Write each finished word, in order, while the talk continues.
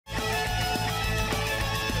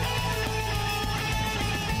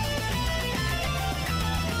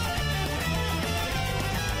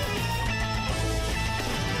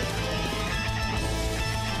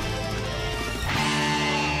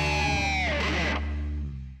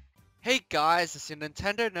guys, it's your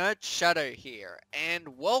Nintendo Nerd Shadow here,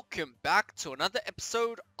 and welcome back to another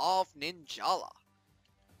episode of Ninjala.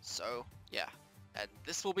 So, yeah, and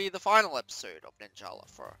this will be the final episode of Ninjala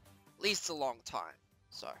for at least a long time,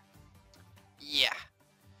 so, yeah.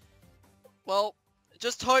 Well,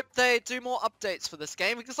 just hope they do more updates for this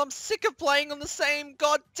game, because I'm sick of playing on the same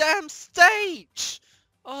goddamn stage!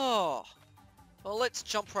 Oh, well, let's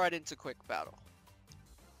jump right into quick battle.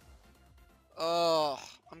 Oh,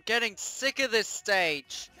 I'm getting sick of this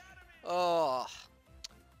stage. Oh,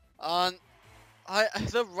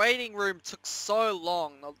 the waiting room took so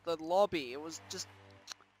long. The lobby,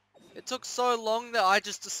 it took so long that I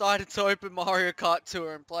just decided to open Mario Kart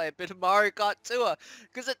Tour and play a bit of Mario Kart Tour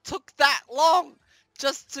because it took that long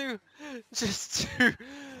just to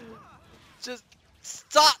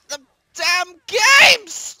start the damn game.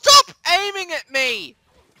 Stop aiming at me,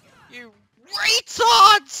 you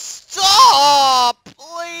retard! Stop!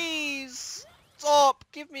 Please! Stop!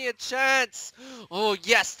 Give me a chance! Oh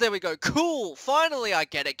yes, there we go. Cool! Finally I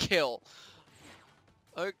get a kill.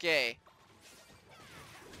 Okay.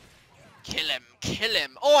 Kill him! Kill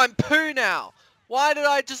him! Oh, I'm Pooh now! Why did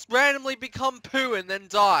I just randomly become Pooh and then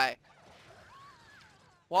die?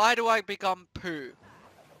 Why do I become Pooh?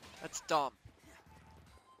 That's dumb.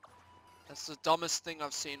 That's the dumbest thing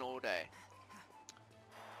I've seen all day.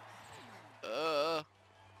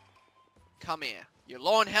 Come here. You're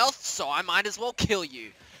low on health, so I might as well kill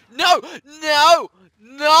you. No! No!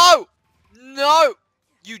 No! No!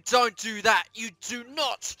 You don't do that! You do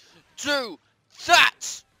not do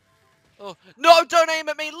that! Oh, no, don't aim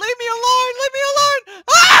at me! Leave me alone! Leave me alone!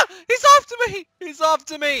 Ah! He's after me! He's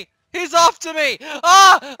after me! He's after me!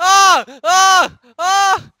 Ah! Ah! Ah!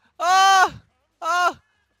 Ah! Ah! Ah!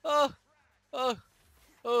 Oh! Oh!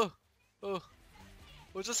 Oh! Oh!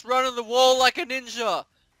 We'll just run on the wall like a ninja!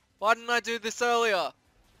 Why didn't I do this earlier?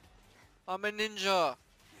 I'm a ninja.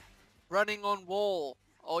 Running on wall.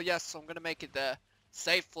 Oh yes, I'm gonna make it there.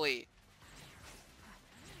 Safely.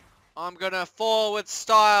 I'm gonna fall with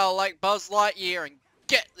style like Buzz Lightyear and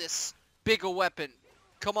get this bigger weapon.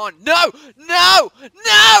 Come on. No! No!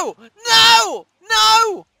 No! No!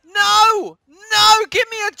 No! No! No! Give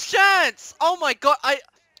me a chance! Oh my god,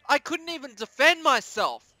 I couldn't even defend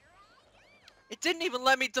myself. It didn't even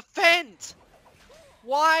let me defend.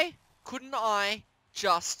 Why couldn't I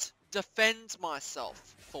just defend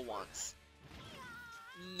myself for once?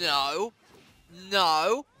 No.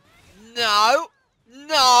 No. No.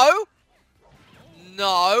 No.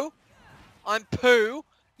 No. I'm Pooh.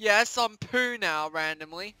 Yes, I'm Pooh now,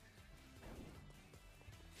 randomly.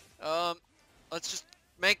 Let's just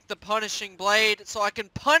make the punishing blade so I can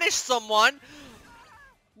punish someone.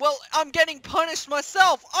 Well, I'm getting punished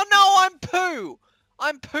myself. Oh no, I'm Pooh.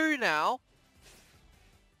 I'm Pooh now.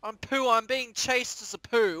 I'm Pooh, I'm being chased as a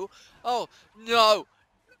Pooh. Oh, no.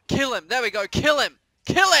 Kill him. There we go. Kill him.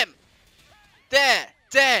 Kill him. There.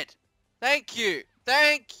 Dead. Thank you.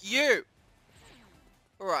 Thank you.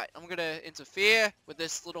 Alright, I'm going to interfere with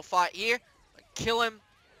this little fight here. Kill him.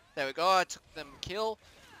 There we go. I took them kill.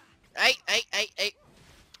 Hey, hey, hey, hey.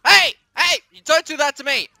 Hey, hey, you don't do that to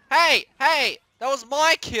me. Hey, hey. That was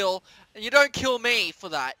my kill, and you don't kill me for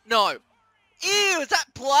that. No. Ew, is that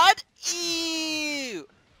blood? Ew.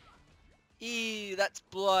 Ew, that's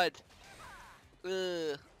blood.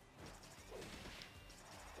 Ugh.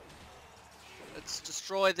 Let's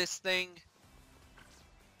destroy this thing.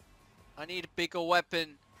 I need a bigger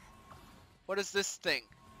weapon. What is this thing?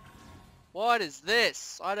 What is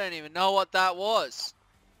this? I don't even know what that was.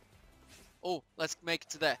 Oh, let's make it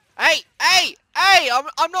to there. Hey! Hey! Hey!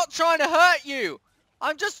 I'm not trying to hurt you!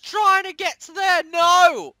 I'm just trying to get to there!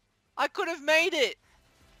 No! I could have made it!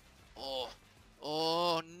 Oh.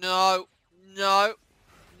 Oh, no. No.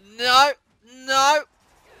 No. No.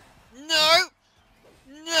 No.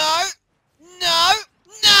 No. No.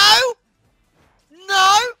 No.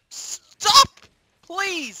 No. Stop.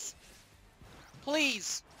 Please.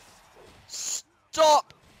 Please.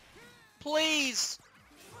 Stop. Please.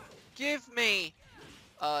 Give me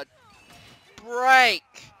a break.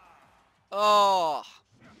 Oh.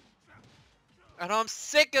 And I'm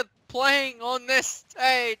sick of playing on this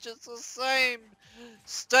stage. It's the same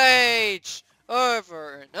stage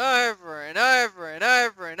over and over and over and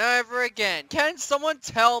over and over again. Can someone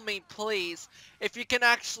tell me, please, if you can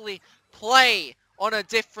actually play on a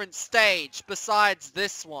different stage besides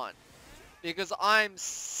this one? Because I'm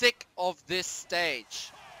sick of this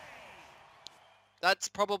stage. That's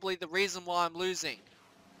probably the reason why I'm losing.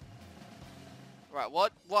 Right,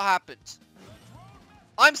 what happened?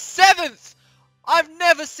 I'm 7th! I've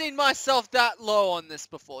never seen myself that low on this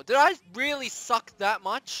before. Did I really suck that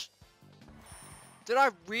much? Did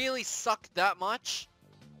I really suck that much?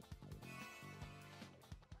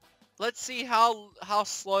 Let's see how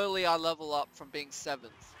slowly I level up from being 7th.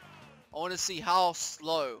 I want to see how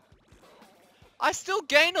slow. I still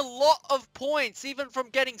gain a lot of points even from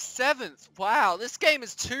getting 7th. Wow, this game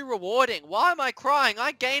is too rewarding. Why am I crying?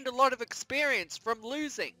 I gained a lot of experience from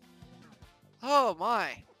losing. Oh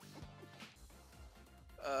my.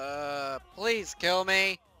 Please kill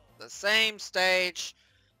me. The same stage.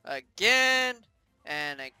 Again.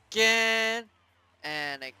 And again.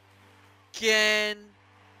 And again.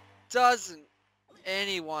 Doesn't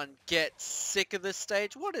anyone get sick of this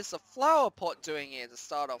stage? What is the flower pot doing here to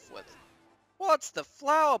start off with? What's the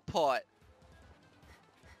flower pot?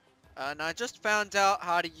 And I just found out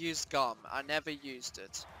how to use gum. I never used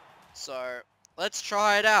it. So, let's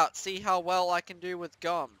try it out. See how well I can do with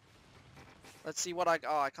gum. Let's see what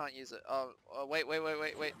oh, I can't use it. Oh, wait.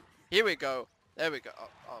 Here we go. There we go.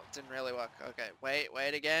 Oh, it didn't really work. Okay,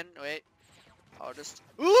 wait again. Wait. I'll just...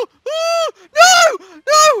 Ooh! Ooh! No!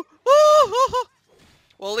 No! Ooh!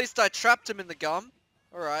 Well, at least I trapped him in the gum.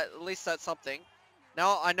 Alright, at least that's something.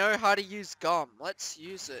 Now I know how to use gum. Let's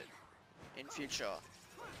use it in future.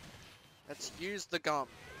 Let's use the gum.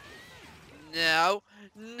 No!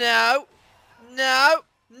 No! No!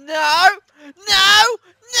 No! No!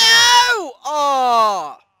 No!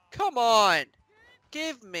 Oh! Come on!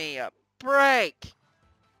 Give me a break!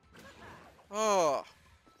 Oh.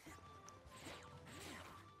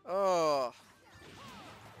 Oh.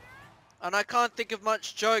 And I can't think of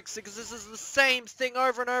much jokes because this is the same thing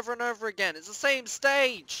over and over and over again. It's the same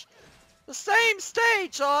stage. The same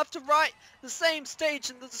stage. I'll have to write the same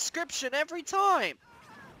stage in the description every time.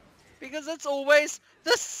 Because it's always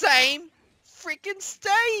the same freaking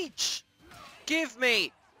stage. Give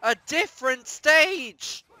me a different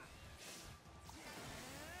stage.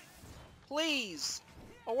 Please.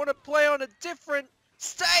 I want to play on a different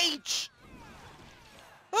stage.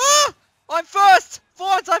 Ah! I'm first! For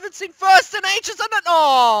once, I haven't seen first in ages, and then...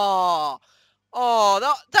 Oh!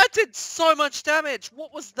 Oh, that did so much damage.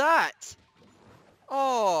 What was that?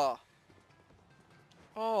 Oh.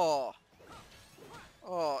 Oh.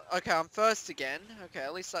 Oh, okay, I'm first again. Okay,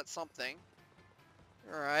 at least that's something.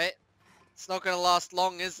 Alright. It's not gonna last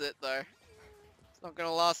long, is it, though? It's not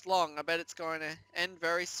gonna last long. I bet it's going to end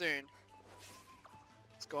very soon.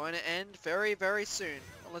 It's going to end very, very soon.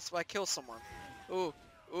 Unless I kill someone. Ooh.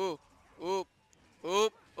 Ooh. Ooh. Ooh.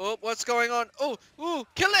 Ooh. What's going on? Ooh. Ooh.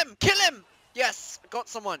 Kill him! Kill him! Yes! I got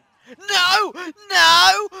someone. No!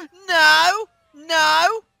 No! No!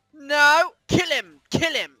 No! No! Kill him!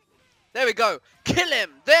 Kill him! There we go. Kill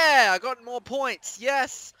him! There! I got more points.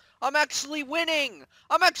 Yes! I'm actually winning!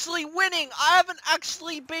 I'm actually winning! I haven't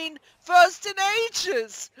actually been first in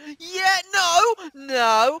ages! Yeah! No!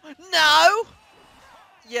 No! No!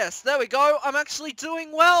 Yes, there we go. I'm actually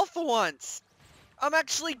doing well for once. I'm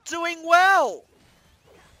actually doing well.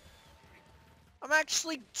 I'm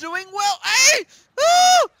actually doing well. Hey!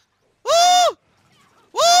 Ooh! Ooh!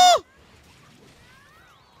 Ooh!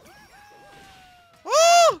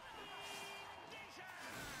 Ooh!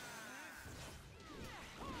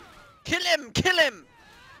 Kill him! Kill him!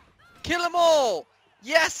 Kill them all!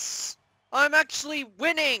 Yes! I'm actually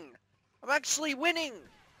winning! I'm actually winning!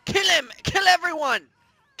 Kill him! Kill everyone!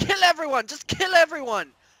 Kill everyone! Just kill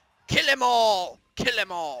everyone! Kill them all! Kill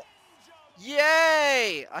them all!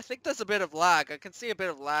 Yay! I think there's a bit of lag. I can see a bit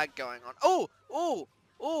of lag going on. Oh! Oh!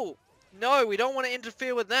 Oh! No, we don't want to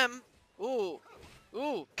interfere with them. Ooh!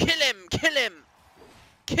 Ooh! Kill him! Kill him!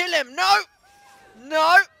 Kill him! No!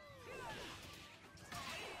 No!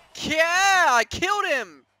 Yeah! I killed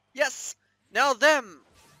him! Yes! Now them!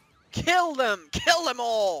 Kill them! Kill them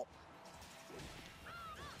all!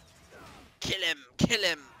 Kill him! Kill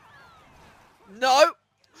him! No!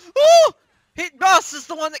 Oh! Hitmaster's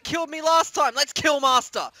the one that killed me last time. Let's kill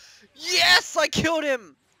Master. Yes, I killed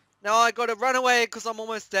him. Now I gotta run away because I'm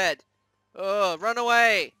almost dead. Run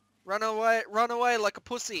away. Run away. Run away like a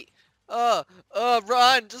pussy.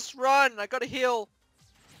 Run. Just run. I gotta heal.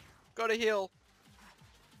 Gotta heal.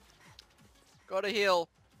 Gotta heal.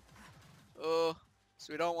 So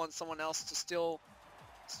we don't want someone else to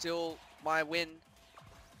steal my win.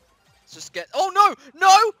 Let's just get... Oh, no!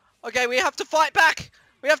 No! Okay, we have to fight back.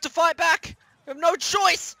 We have to fight back. We have no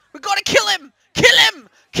choice. We gotta kill him. Kill him.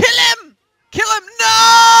 Kill him. Kill him.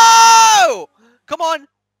 No! Come on.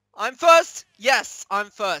 I'm first. Yes,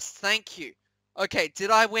 I'm first. Thank you. Okay,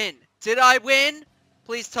 did I win? Did I win?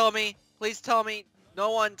 Please tell me. Please tell me.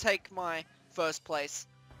 No one take my first place.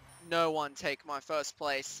 No one take my first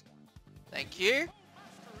place. Thank you.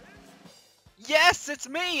 Yes, it's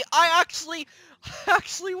me. I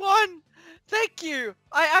actually won. Thank you.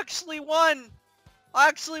 I actually won. I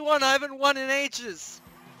actually won. I haven't won in ages.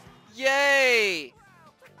 Yay!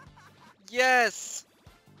 Yes!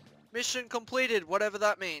 Mission completed, whatever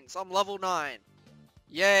that means. I'm level 9.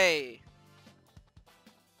 Yay!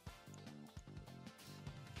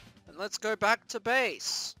 And let's go back to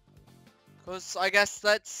base. Because I guess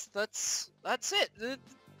that's it.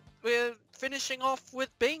 We're finishing off with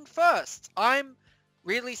being first. I'm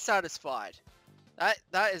really satisfied.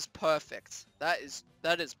 That is perfect. That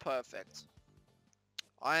is perfect.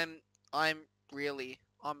 I'm I'm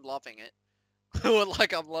loving it.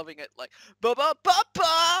 Like I'm loving it. Like ba ba ba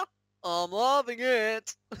ba. I'm loving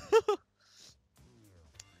it.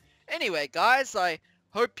 Anyway, guys, I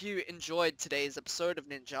hope you enjoyed today's episode of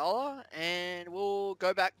Ninjala, and we'll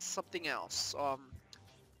go back to something else.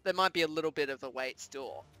 There might be a little bit of a wait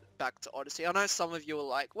still back to Odyssey. I know some of you are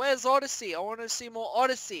like, "Where's Odyssey? I want to see more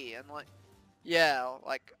Odyssey." And like, yeah,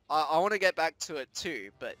 like I want to get back to it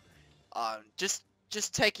too, but just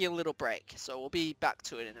taking a little break. So we'll be back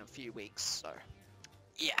to it in a few weeks. So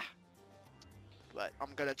yeah, but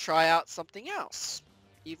I'm gonna try out something else,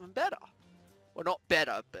 even better. Well, not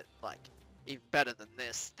better, but like even better than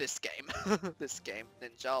this game. This game,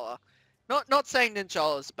 Ninjala. Not saying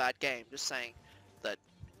Ninjala is a bad game, just saying that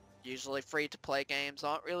usually free-to-play games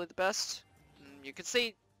aren't really the best. You can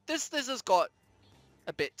see this has got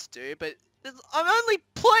a bit to do, but I've only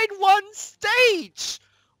played one stage!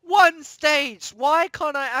 One stage! Why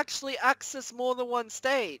can't I actually access more than one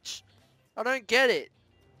stage? I don't get it.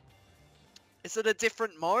 Is it a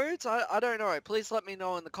different mode? I don't know. Please let me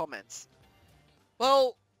know in the comments.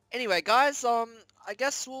 Well, anyway, guys, I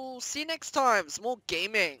guess we'll see you next time. Some more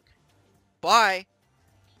gaming. Bye.